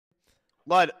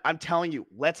Lud, I'm telling you,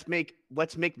 let's make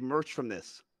merch from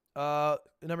this.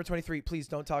 Number 23, please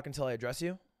don't talk until I address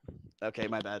you. Okay,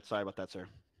 my bad. Sorry about that, sir.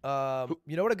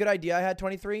 You know what a good idea I had,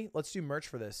 23? Let's do merch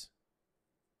for this.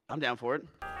 I'm down for it.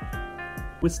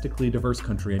 Linguistically diverse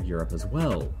country in Europe as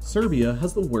well. Serbia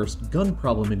has the worst gun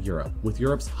problem in Europe, with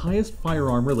Europe's highest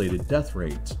firearm-related death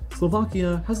rate.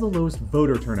 Slovakia has the lowest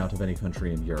voter turnout of any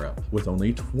country in Europe, with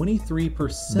only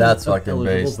 23% of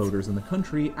eligible voters in the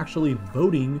country actually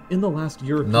voting in the last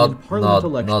European Parliament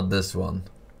election. Not this one.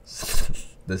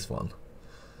 This one.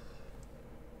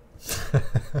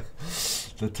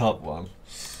 The top one.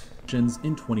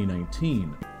 In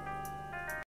 2019.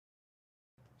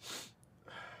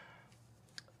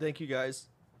 Thank you guys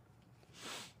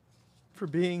for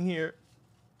being here.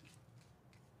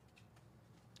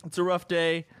 It's a rough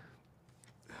day.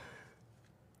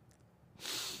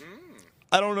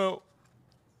 I don't know.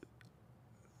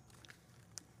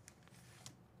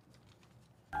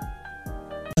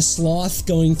 A sloth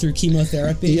going through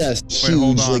chemotherapy? Yes,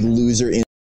 huge like loser in.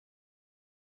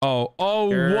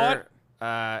 What?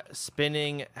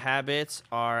 Spinning habits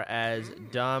are as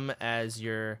dumb as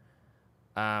your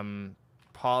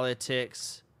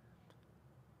politics.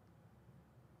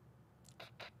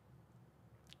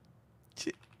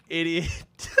 Idiot.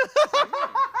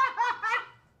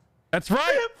 That's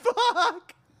right.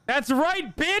 Fuck. That's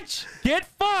right, bitch. Get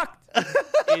fucked.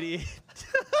 Idiot.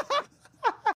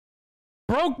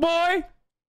 Broke boy.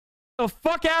 The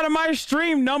fuck out of my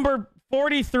stream, number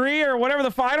 43 or whatever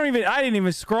the fuck. I didn't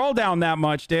even scroll down that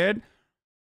much, dude.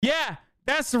 Yeah,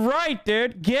 that's right,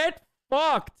 dude. Get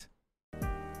fucked.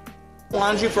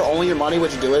 Challenge you for only your money,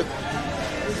 would you do it?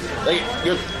 Like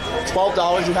your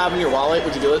 $12 you have in your wallet,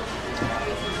 would you do it?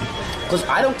 Because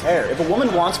I don't care. If a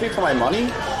woman wants me for my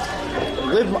money,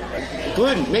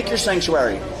 good, make your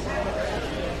sanctuary.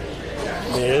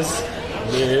 Miz,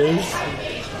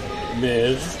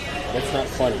 that's not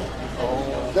funny.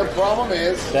 The problem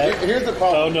is, here's the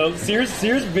problem. Oh no, Sears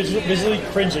visually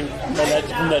cringing from that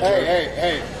joke.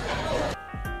 Hey.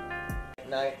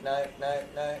 Night.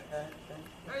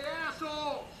 Hey,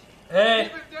 assholes! Hey!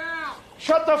 Keep it down!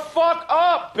 Shut the fuck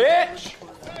up, bitch!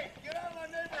 Hey, get out of my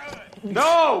neighborhood!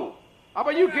 No! How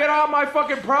about you get out of my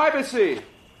fucking privacy?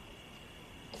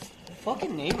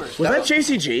 Fucking neighbors. Was that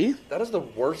JCG? That is the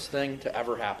worst thing to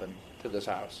ever happen to this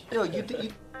house. No,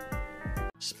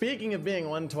 Speaking of being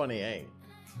 128,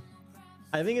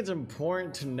 I think it's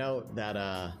important to note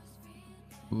that,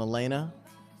 Milena,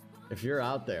 if you're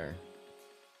out there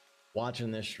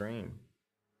watching this stream,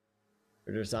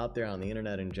 or just out there on the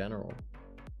internet in general,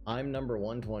 I'm number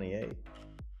 128.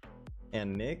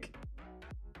 And Nick,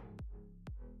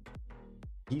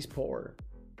 he's poor.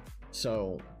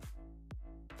 So,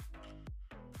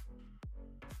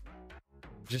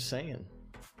 just saying.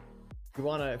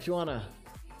 If you wanna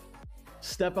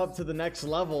step up to the next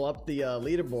level, up the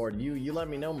leaderboard, you let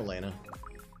me know, Milena.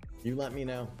 You let me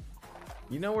know.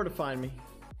 You know where to find me.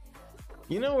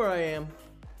 You know where I am.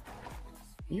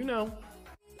 You know.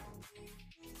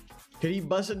 Could he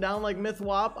bust it down like Myth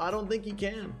Wop? I don't think he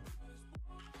can.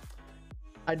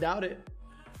 I doubt it.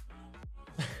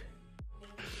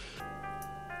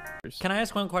 Can I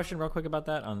ask one question real quick about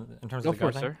that in terms of the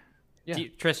God thing? Sir. Yeah.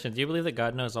 Tristan, do you believe that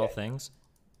God knows all things?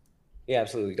 Yeah,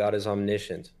 absolutely. God is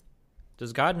omniscient.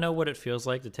 Does God know what it feels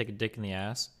like to take a dick in the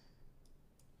ass?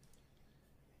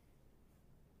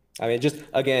 I mean, just,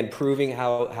 again, proving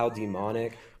how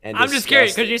demonic and I'm just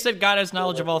curious, because you said God has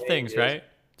knowledge of all things, right?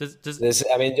 Does this,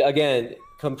 I mean, again,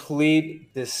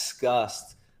 complete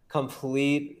disgust,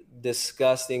 complete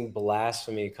disgusting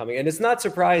blasphemy coming, and it's not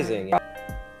surprising.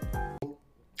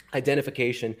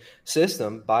 Identification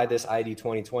system by this ID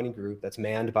 2020 group that's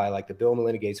manned by like the Bill and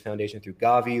Melinda Gates Foundation through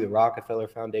Gavi, the Rockefeller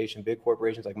Foundation, big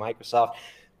corporations like Microsoft.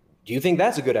 Do you think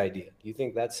that's a good idea? Do you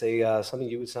think that's something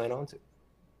you would sign on to?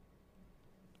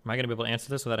 Am I going to be able to answer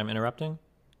this without him interrupting?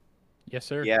 Yes,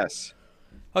 sir. Yes.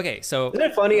 Okay, so isn't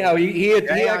it funny how he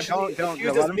actually don't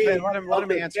let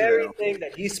him answer everything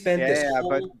that he spent this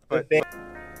whole debate.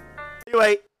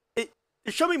 Anyway, it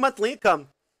showed me monthly income.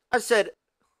 I said,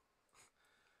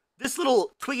 this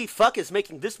little twiggy fuck is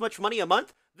making this much money a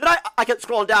month. Then I kept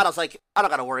scrolling down. I was like, I don't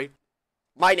gotta worry.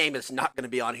 My name is not gonna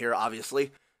be on here,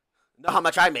 obviously. Know how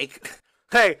much I make.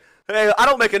 Hey, I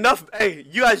don't make enough. Hey,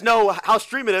 you guys know how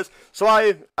stream it is. So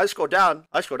I scrolled down.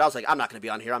 I was like, I'm not gonna be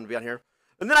on here. I'm gonna be on here.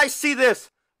 And then I see this.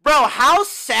 Bro, how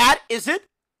sad is it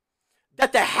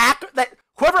that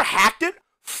whoever hacked it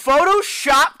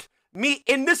photoshopped me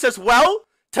in this as well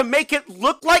to make it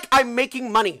look like I'm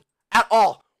making money at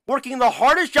all. Working the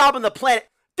hardest job on the planet.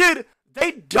 Dude,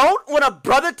 They don't want a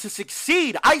brother to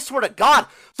succeed. I swear to God.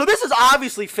 So this is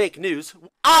obviously fake news.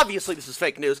 Obviously, this is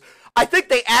fake news. I think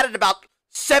they added about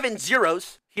 7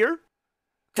 zeros here.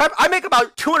 I make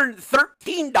about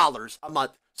 $213 a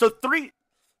month. So three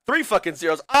fucking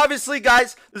zeros. Obviously,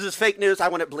 guys, this is fake news. I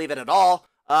wouldn't believe it at all.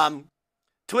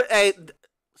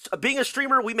 Being a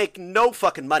streamer, we make no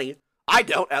fucking money. I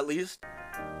don't, at least.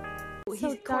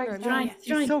 He's cornered.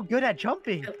 He's so good at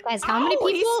jumping. Guys, how many people?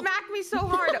 He smacked me so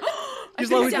hard.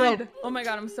 He's low, he's low. Oh my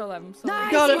god, I'm so low. I'm so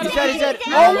low. Got him. He's dead. He's dead.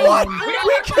 Oh, what?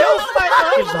 We killed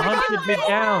He's hunted me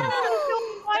down.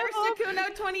 There's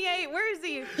Sakuno 28. Where is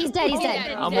he? He's dead. He's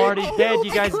dead. I'm already dead.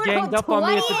 You guys ganged up on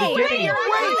me at the beginning. You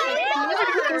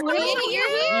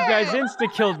guys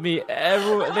insta-killed me.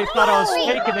 They thought I was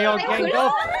fake and they all ganged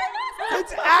up.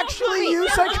 It's actually you,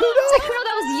 Sakuno. Sakuno,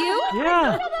 that was you?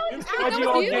 Yeah. Why'd you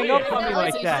all gang up on me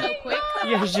like that?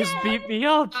 You guys just beat me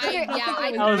up.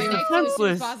 I was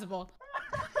defenseless.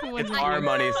 It's our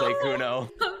money, Sakuno.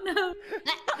 Oh no.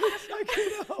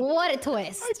 What a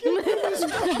twist.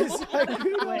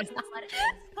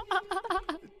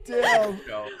 Damn.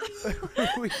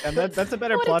 And that's a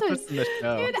better plot twist than the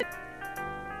show.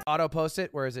 Auto post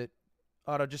it. Where is it?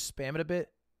 Auto, just spam it a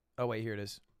bit. Oh wait, here it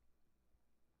is.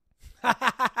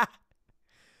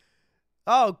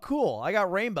 Oh, cool. I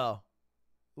got rainbow.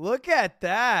 Look at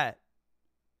that.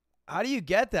 How do you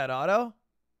get that, Auto?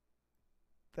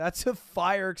 That's a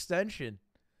fire extension.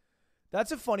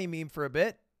 That's a funny meme for a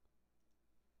bit.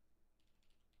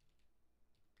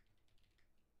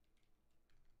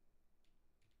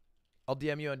 I'll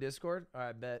DM you on Discord. All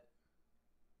right, bet.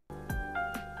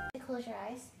 Close your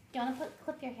eyes. Do you want to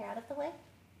clip your hair out of the way?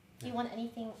 Do you want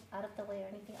anything out of the way or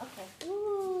anything? Okay.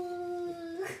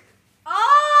 Ooh.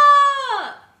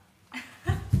 Oh!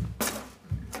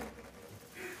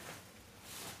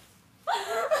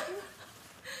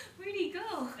 Where'd he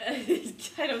go?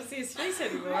 I don't see his face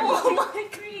anymore. Oh my,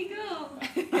 where'd he go?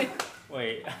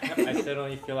 Wait, I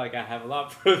suddenly feel like I have a lot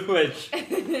of privilege.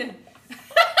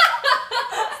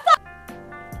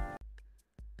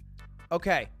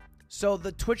 Okay, so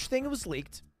the Twitch thing was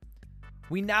leaked.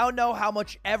 We now know how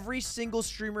much every single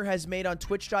streamer has made on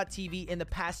Twitch.tv in the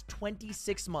past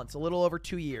 26 months, a little over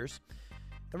 2 years.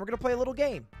 And we're going to play a little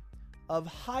game of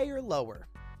higher lower,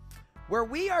 where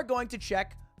we are going to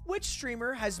check which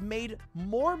streamer has made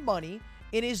more money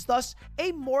and is thus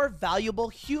a more valuable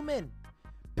human.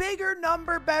 Bigger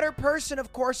number, better person,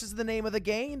 of course, is the name of the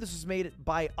game. This was made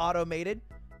by Automated.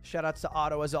 Shout outs to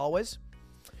Auto as always.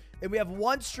 And we have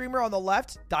one streamer on the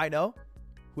left, Dino,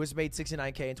 who has made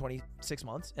 69K in 26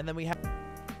 months. And then we have...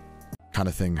 kind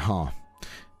of thing, huh?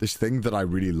 This thing that I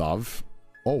really love.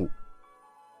 Oh,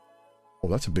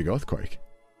 that's a big earthquake.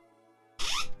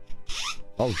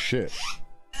 Oh, shit.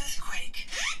 Earthquake.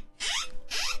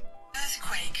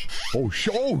 Oh,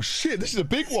 shit, this is a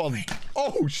big one.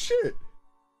 Oh, shit.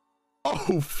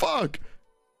 Oh, fuck.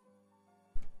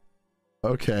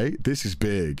 Okay, this is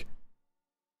big.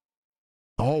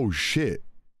 Oh, shit.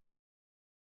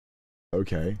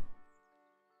 Okay.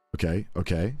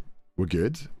 We're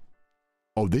good.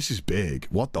 Oh, this is big.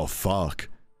 What the fuck?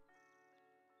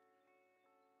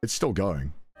 It's still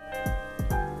going.